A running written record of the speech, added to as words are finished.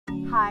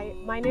Hi,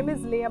 my name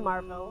is Leah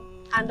Marville,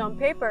 and on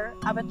paper,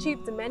 I've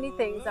achieved many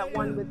things that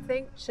one would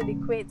think should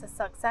equate to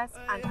success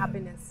and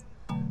happiness.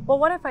 But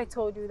what if I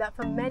told you that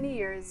for many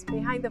years,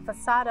 behind the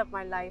facade of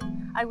my life,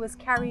 I was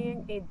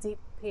carrying a deep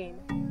pain?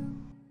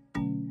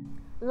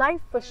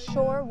 Life for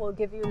sure will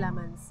give you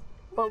lemons,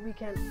 but we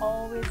can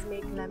always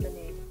make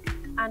lemonade.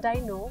 And I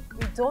know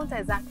we don't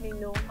exactly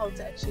know how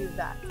to achieve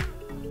that.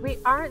 We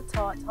aren't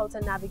taught how to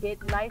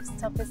navigate life's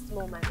toughest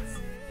moments.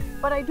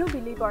 But I do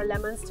believe our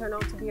lemons turn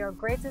out to be our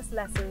greatest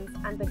lessons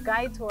and the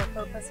guide to our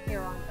purpose here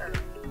on earth.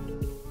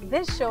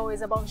 This show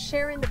is about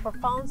sharing the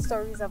profound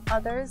stories of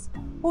others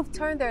who've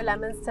turned their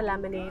lemons to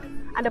lemonade,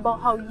 and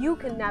about how you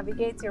can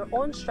navigate your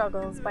own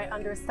struggles by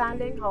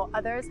understanding how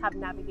others have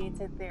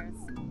navigated theirs.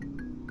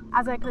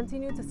 As I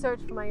continue to search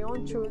for my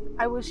own truth,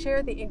 I will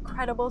share the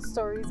incredible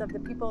stories of the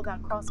people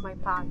that cross my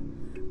path,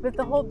 with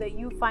the hope that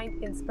you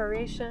find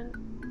inspiration,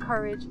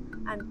 courage,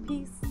 and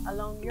peace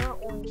along your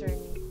own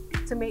journey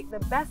to make the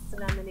best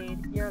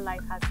lemonade your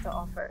life has to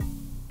offer.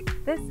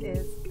 This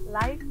is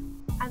Life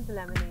and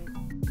Lemonade.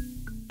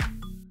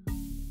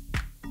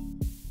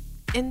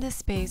 In this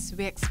space,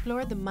 we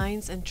explore the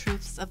minds and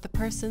truths of the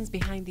persons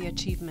behind the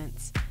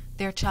achievements,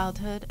 their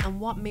childhood, and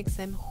what makes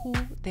them who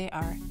they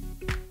are.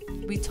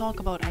 We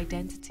talk about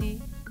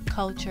identity,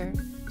 culture,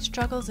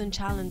 struggles and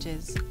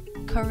challenges,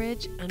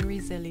 courage and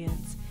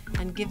resilience,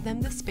 and give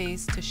them the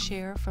space to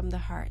share from the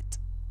heart.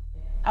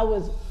 I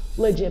was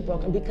legit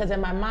broken because in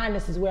my mind,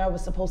 this is where I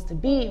was supposed to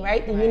be,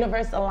 right? The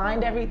universe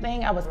aligned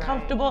everything. I was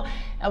comfortable.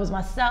 I was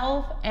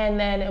myself, and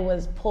then it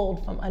was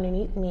pulled from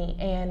underneath me.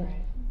 And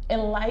in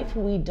life,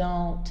 we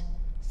don't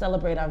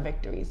celebrate our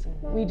victories.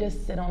 We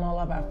just sit on all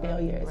of our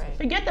failures.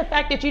 Forget the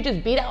fact that you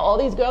just beat out all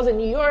these girls in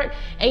New York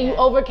and you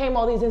overcame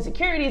all these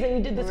insecurities and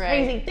you did this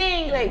crazy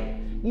thing. Like,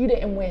 you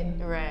didn't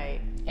win.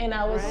 And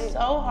I was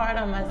so hard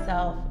on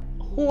myself.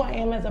 Who I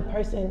am as a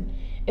person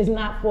is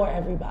not for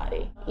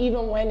everybody.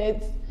 Even when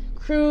it's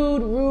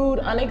crude, rude,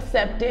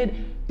 unaccepted,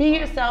 be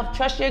yourself,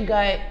 trust your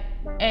gut,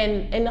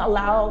 and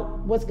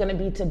allow what's gonna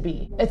be to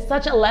be. It's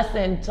such a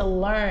lesson to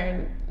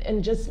learn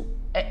and just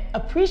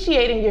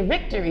appreciating your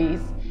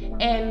victories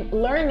and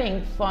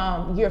learning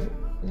from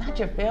not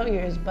your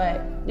failures,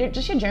 but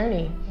just your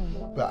journey.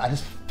 But I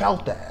just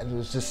felt that. It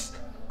was just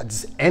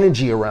this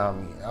energy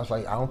around me. I was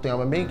like, I don't think I'm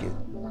gonna make it.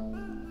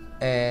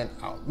 And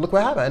look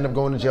what happened. I ended up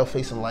going to jail,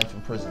 facing life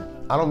in prison.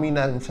 I don't mean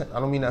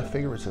that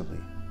figuratively.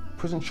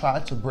 Prison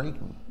tried to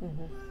break me.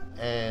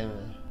 And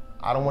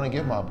I don't want to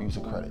give my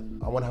abuser credit.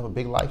 I want to have a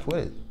big life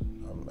with it.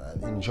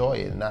 Enjoy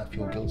it and not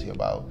feel guilty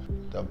about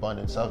the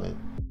abundance of it.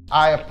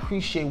 I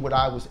appreciate what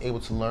I was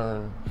able to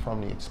learn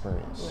from the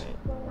experience.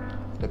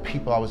 The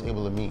people I was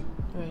able to meet.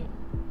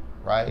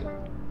 Right?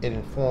 It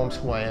informs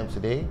who I am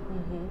today.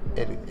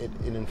 It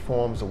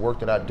informs the work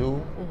that I do,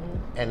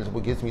 and it's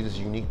what gives me this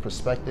unique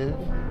perspective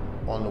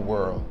on the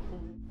world.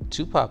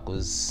 Tupac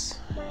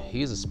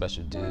he's a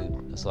special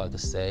dude. That's all I can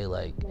say.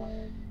 Like,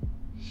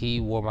 he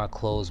wore my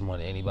clothes more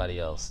than anybody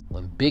else.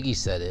 When Biggie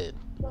said it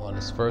on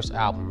his first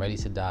album, Ready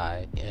to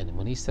Die, and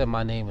when he said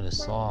my name in the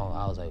song,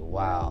 I was like,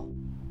 wow.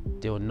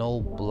 There were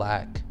no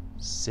black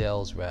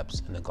sales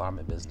reps in the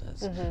garment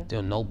business. There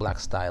were no black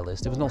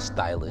stylists. There was no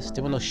stylists.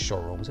 There were no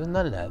showrooms. There was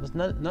none of that.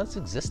 None of this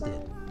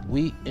existed.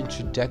 We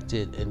introduced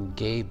and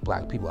gave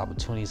black people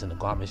opportunities in the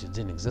garments that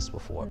didn't exist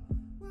before.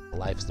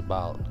 Life is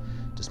about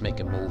just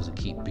making moves and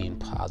keep being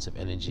positive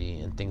energy,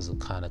 and things will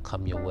kind of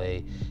come your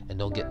way, and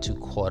don't get too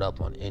caught up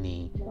on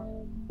any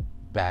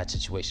bad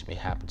situation may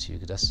happen to you,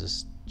 because that's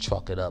just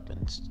chalk it up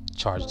and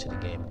charge it to the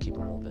game and keep it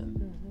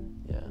moving.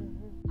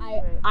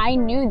 I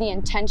knew the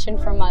intention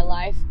for my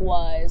life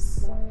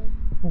was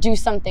do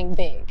something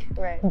big,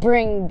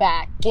 bring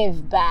back,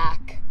 give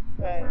back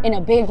in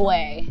a big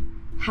way,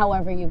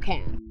 however you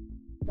can.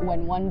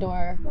 When one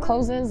door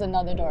closes,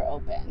 another door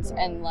opens.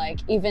 And like,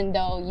 even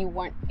though you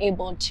weren't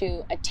able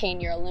to attain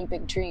your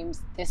Olympic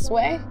dreams this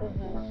way,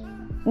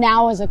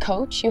 now as a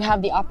coach, you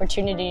have the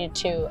opportunity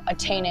to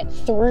attain it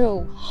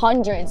through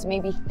hundreds,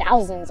 maybe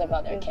thousands of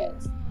other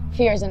kids.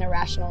 Fear is an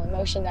irrational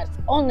emotion that's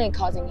only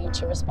causing you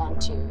to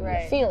respond to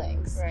your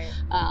feelings.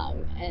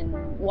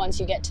 And once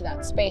you get to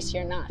that space,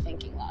 you're not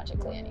thinking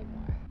logically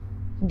anymore.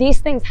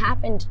 These things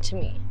happened to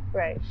me.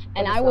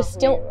 And I was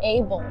still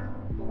able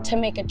to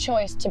make a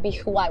choice to be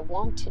who I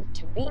wanted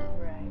to be.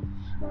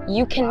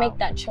 You can make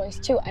that choice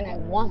too, and I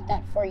want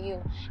that for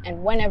you.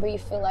 And whenever you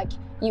feel like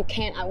you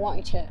can't, I want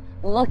you to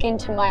look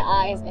into my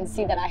eyes and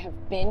see that I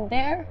have been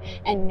there,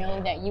 and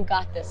know that you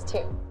got this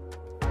too.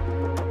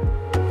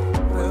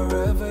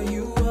 Wherever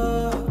you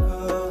are,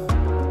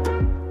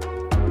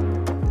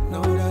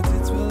 know that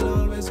it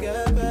will always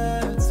get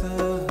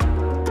better.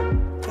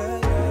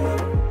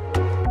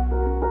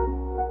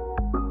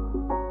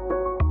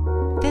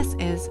 This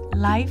is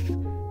Life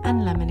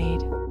and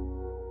Lemonade.